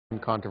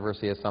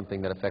controversy as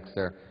something that affects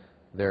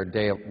their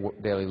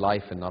daily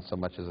life and not so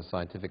much as a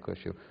scientific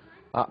issue.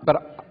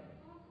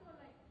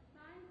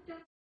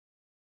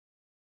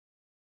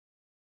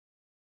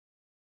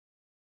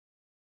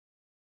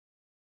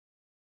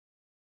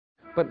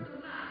 But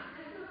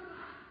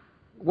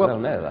well,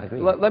 no, I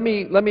agree. Let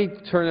me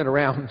turn it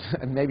around,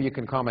 and maybe you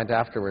can comment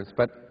afterwards.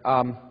 But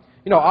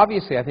you know,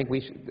 obviously, I think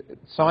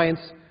science,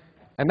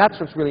 and that's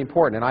what's really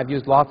important. And I've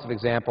used lots of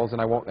examples,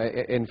 and I won't.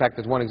 In fact,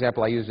 there's one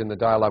example I used in the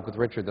dialogue with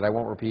Richard that I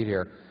won't repeat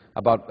here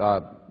about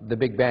the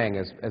Big Bang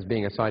as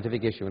being a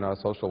scientific issue and not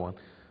a social one.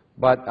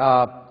 But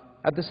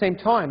at the same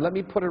time, let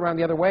me put it around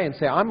the other way and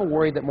say I'm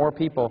worried that more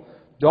people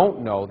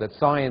don't know that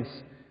science,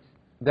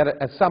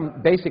 that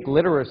some basic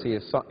literacy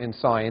in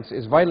science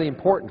is vitally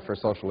important for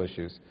social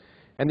issues.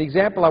 And the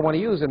example I want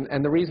to use,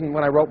 and the reason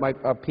when I wrote my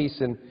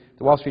piece in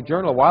the Wall Street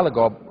Journal a while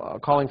ago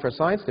calling for a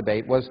science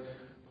debate was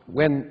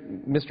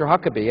when Mr.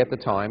 Huckabee at the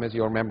time, as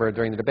you'll remember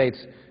during the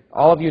debates,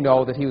 all of you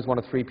know that he was one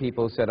of 3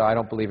 people who said, I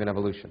don't believe in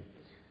evolution.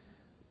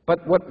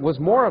 But what was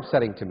more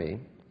upsetting to me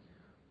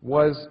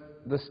was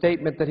the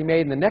statement that he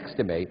made in the next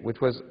debate,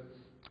 which was,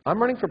 I'm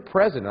running for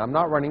president. I'm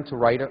not running to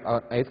write an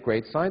 8th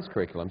grade science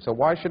curriculum, so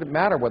why should it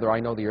matter whether I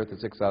know the Earth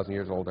is 6,000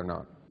 years old or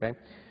not? Okay?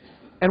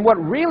 And what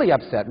really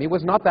upset me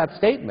was not that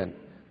statement,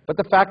 but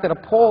the fact that a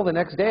poll the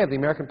next day of the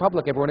American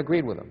public, everyone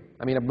agreed with him.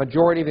 I mean, a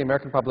majority of the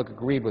American public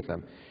agreed with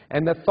him.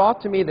 And the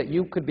thought to me that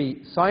you could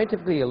be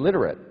scientifically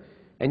illiterate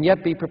and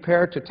yet be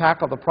prepared to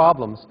tackle the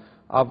problems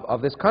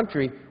of this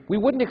country, we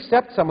wouldn't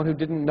accept someone who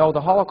didn't know the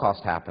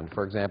Holocaust happened,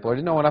 for example, or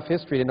didn't know enough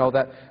history to know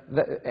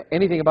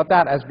anything about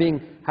that as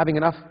having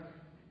enough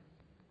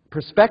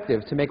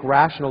perspective to make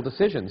rational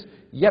decisions.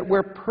 Yet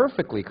we're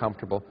perfectly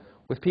comfortable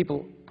with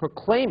people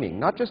proclaiming,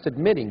 not just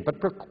admitting, but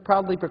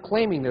proudly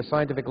proclaiming their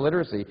scientific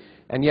literacy,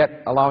 and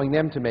yet allowing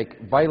them to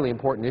make vitally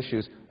important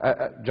issues,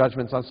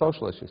 judgments on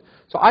social issues.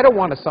 So I don't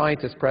want a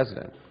scientist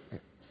president.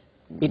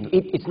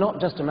 It's not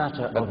just a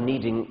matter of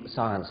needing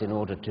science in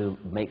order to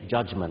make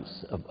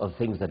judgments of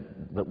things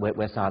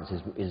where science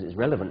is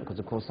relevant, because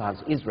of course science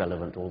is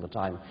relevant all the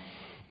time.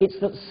 It's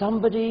that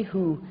somebody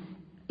who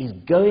is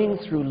going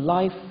through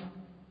life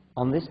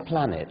on this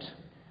planet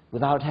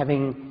without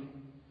having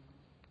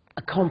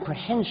a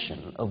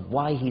comprehension of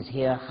why he's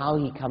here, how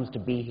he comes to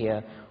be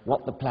here,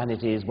 what the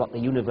planet is, what the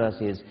universe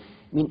is.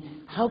 I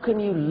mean, how can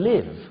you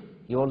live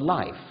your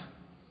life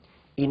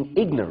in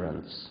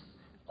ignorance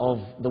of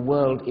the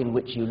world in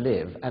which you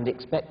live and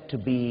expect to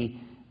be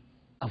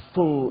a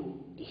full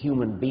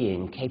human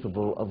being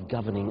capable of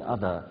governing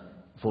other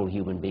full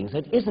human beings? So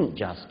it isn't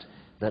just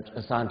that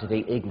a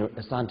scientifically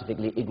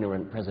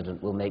ignorant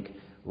president will make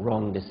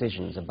wrong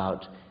decisions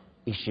about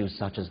issues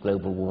such as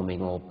global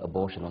warming or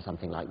abortion or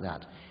something like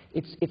that.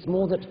 It's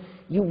more that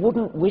you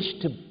wouldn't wish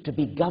to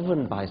be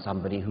governed by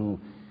somebody who,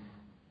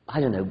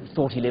 I don't know,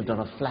 thought he lived on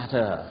a flat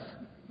earth,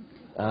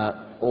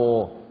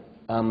 or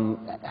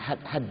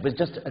was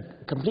just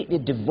completely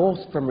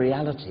divorced from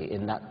reality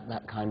in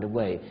that kind of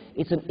way.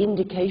 It's an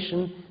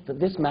indication that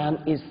this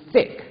man is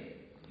thick.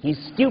 He's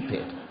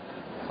stupid.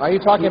 Are you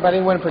talking about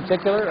anyone in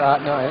particular?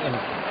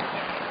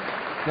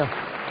 No.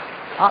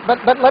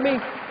 But let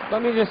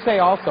me just say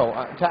also,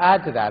 to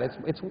add to that,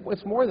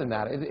 it's more than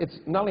that. It's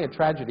not only a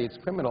tragedy, it's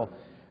criminal,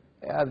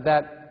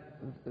 that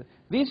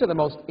these are the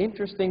most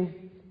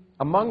interesting,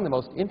 among the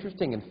most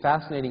interesting and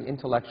fascinating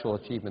intellectual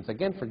achievements.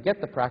 Again,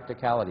 forget the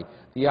practicality.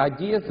 The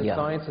ideas that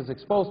science has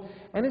exposed,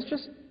 and it's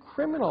just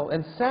criminal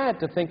and sad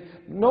to think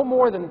no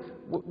more than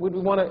would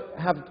we want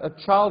to have a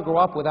child grow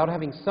up without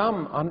having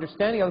some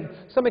understanding of,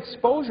 some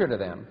exposure to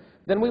them,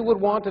 then we would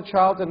want a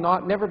child to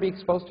never be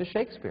exposed to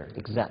Shakespeare.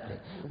 Exactly.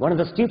 One of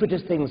the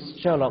stupidest things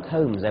Sherlock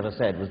Holmes ever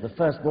said was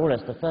more or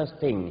less the first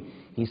thing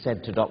he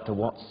said to Dr.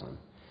 Watson.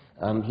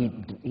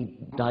 He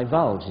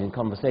divulged in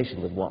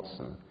conversation with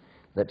Watson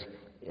that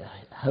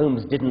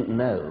Holmes didn't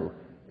know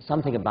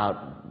something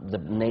about the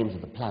names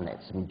of the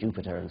planets, I mean,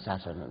 Jupiter and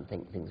Saturn and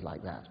things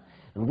like that.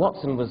 And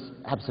Watson was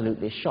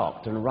absolutely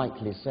shocked, and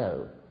rightly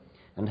so.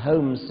 And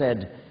Holmes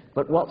said,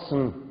 but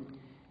Watson,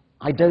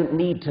 I don't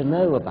need to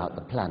know about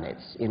the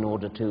planets in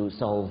order to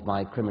solve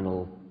my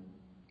criminal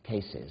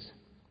cases.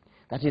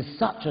 That is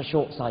such a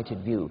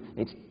short-sighted view.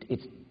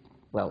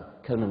 Well,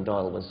 Conan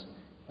Doyle was,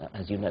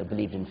 as you know,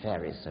 believed in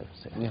fairies, so.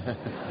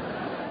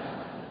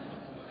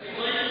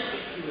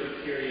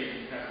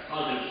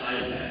 Positive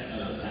side of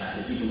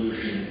that,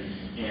 evolution,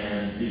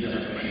 and these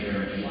other questions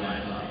are very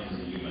live topics in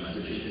the U.S.,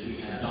 which is that we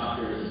have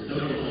doctors,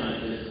 social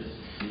scientists,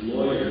 and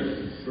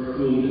lawyers for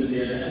whom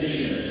their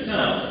vision of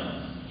itself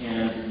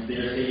and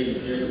their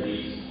statement of their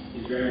beliefs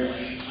is very much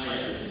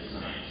tied up with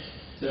science.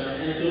 So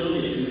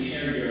anecdotally, if you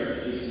compare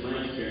at least my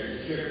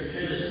experience, if you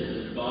compare this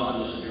to the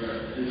Dawkins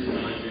Europe, at least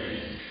my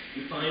experience,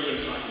 you find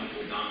when talking to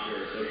a doctor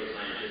or social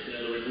scientist, in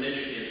other words, an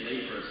educated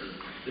layperson,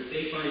 that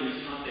they find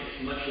these topics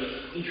much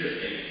less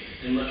interesting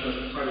and much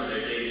less part of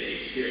their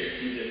day-to-day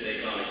experience, even if they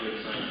got a good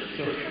science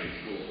education in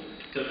school.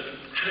 So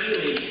how do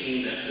you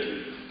maintain that sort of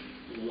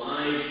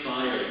live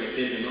fire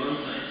within the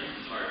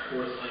non-scientist's heart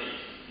for science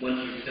once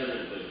you've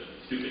settled the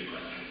stupid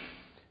question?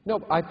 No,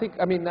 I think,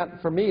 I mean,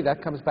 that, for me,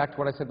 that comes back to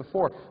what I said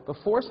before.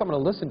 Before someone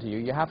will listen to you,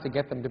 you have to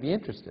get them to be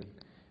interested.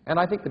 And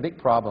I think the big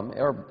problem,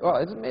 or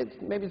well,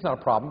 maybe it's not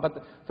a problem,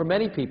 but for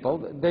many people,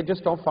 they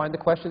just don't find the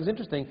questions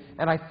interesting.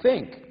 And I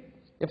think,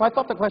 if I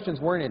thought the questions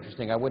weren't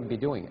interesting, I wouldn't be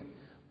doing it.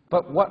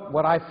 But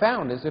what I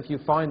found is if you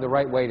find the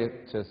right way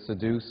to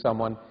seduce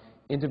someone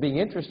into being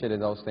interested in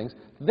those things,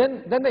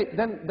 then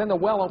the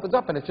well opens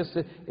up, and it's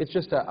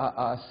just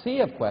a sea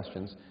of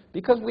questions,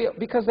 because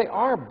they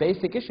are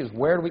basic issues.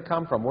 Where do we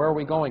come from? Where are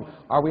we going?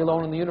 Are we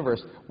alone in the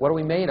universe? What are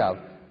we made of?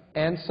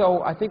 And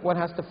so I think one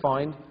has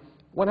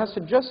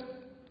to just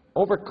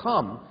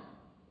overcome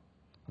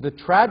the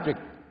tragic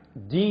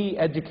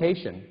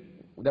de-education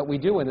that we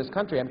do in this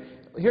country. I mean,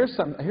 here's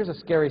a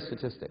scary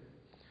statistic.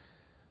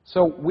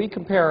 So we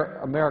compare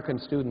American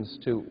students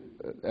to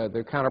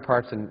their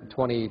counterparts in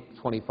 20,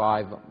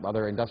 25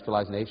 other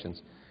industrialized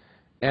nations.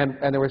 And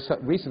there was a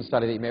recent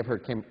study that you may have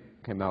heard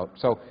came out.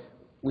 So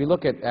we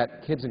look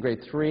at kids in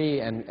grade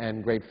 3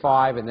 and grade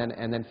 5 and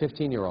then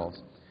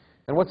 15-year-olds.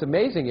 And what's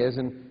amazing is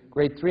in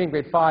grade 3 and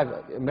grade 5,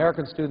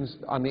 American students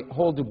on the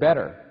whole do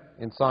better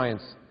in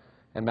science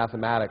and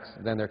mathematics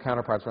than their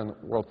counterparts around the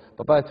world.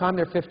 But by the time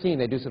they're 15,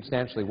 they do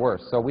substantially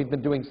worse. So we've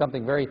been doing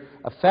something very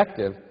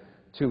effective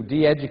to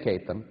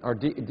de-educate them or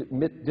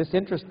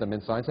disinterest them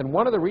in science. And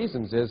one of the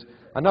reasons is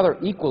another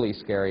equally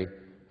scary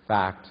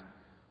fact,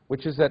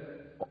 which is that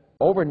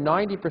over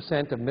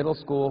 90% of middle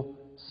school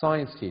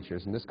science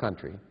teachers in this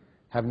country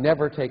have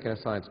never taken a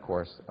science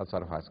course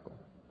outside of high school.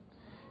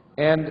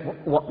 And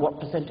what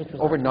percentage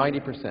was over that?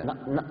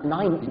 90%.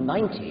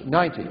 90?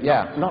 90,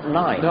 yeah. Not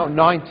 9. No,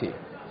 90.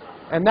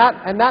 And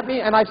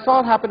I saw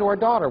it happen to our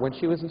daughter when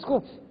she was in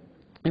school.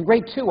 In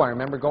grade 2, I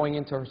remember going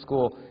into her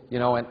school, you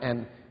know,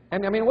 and I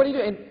mean, what do you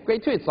do in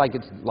grade 2? It's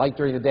light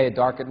during the day,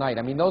 dark at night.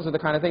 I mean, those are the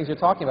kind of things you're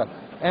talking about.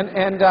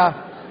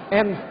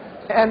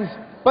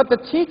 But the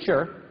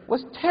teacher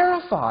was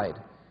terrified,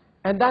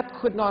 and that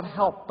could not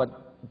help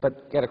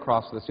but get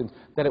across to the students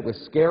that it was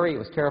scary, it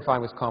was terrifying,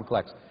 it was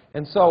complex.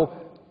 And so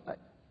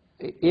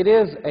it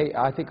is,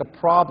 I think, a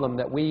problem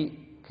that we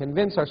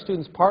convince our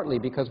students, partly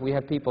because we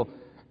have people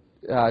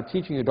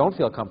teaching who don't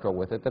feel comfortable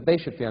with it, that they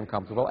should feel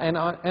uncomfortable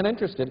and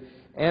interested.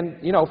 And,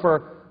 you know,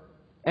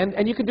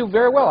 and you can do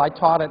very well. I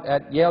taught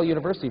at Yale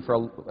University for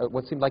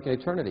what seemed like an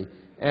eternity.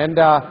 And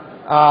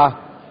I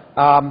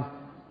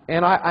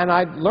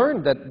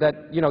learned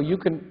that you know, you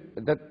can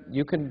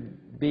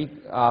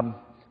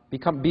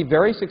be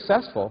very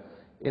successful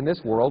in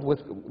this world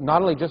with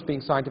not only just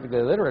being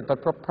scientifically literate,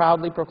 but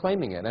proudly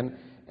proclaiming it.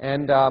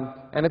 And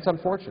it's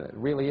unfortunate. It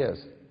really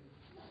is.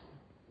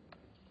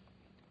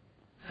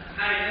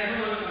 Hi, I have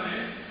one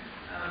comment.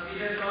 We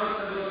have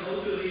talked about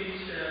how to reach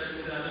to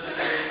the other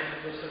side.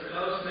 Mr.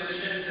 Krauss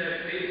mentioned that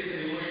faith is an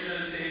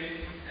emotional thing,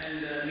 and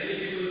many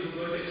people who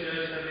go to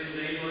church have been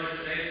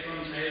brainwashed right from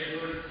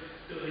childhood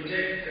to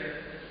reject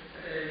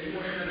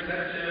emotional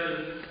gut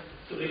level,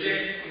 to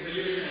reject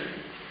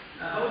evolution.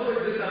 How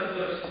about this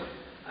approach?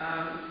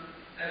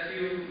 As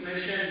you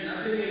mentioned,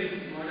 nothing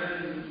in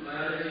modern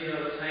biology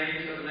or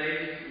science or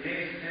life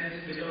makes sense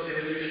without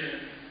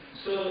evolution.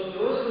 So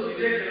those who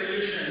reject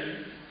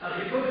evolution are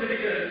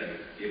hypocritical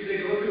if they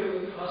go to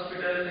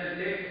hospitals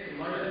and take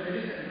modern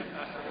medicine.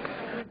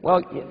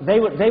 Well, they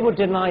would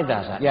deny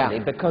that, actually,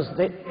 because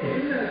they...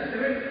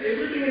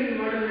 Everything in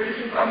modern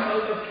medicine comes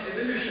out of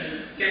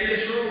evolution. Can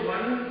they show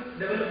one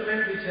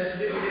development which has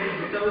been made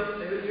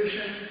without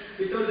evolution,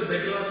 without the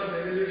bedrock of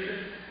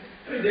evolution?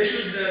 I mean, they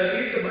should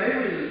read the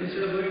Bible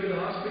instead of going to the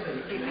hospital.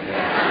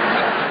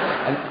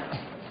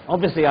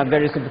 Obviously, I'm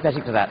very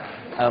sympathetic to that.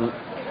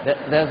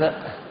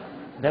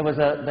 There was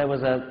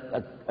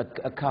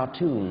a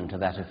cartoon to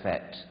that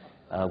effect,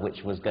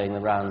 which was going the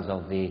rounds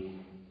of the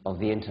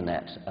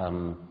internet.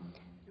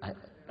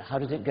 How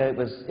did it go?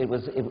 It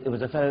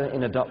was a fellow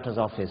in a doctor's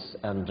office,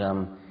 and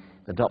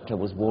the doctor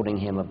was warning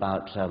him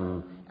about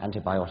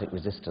antibiotic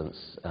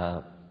resistance.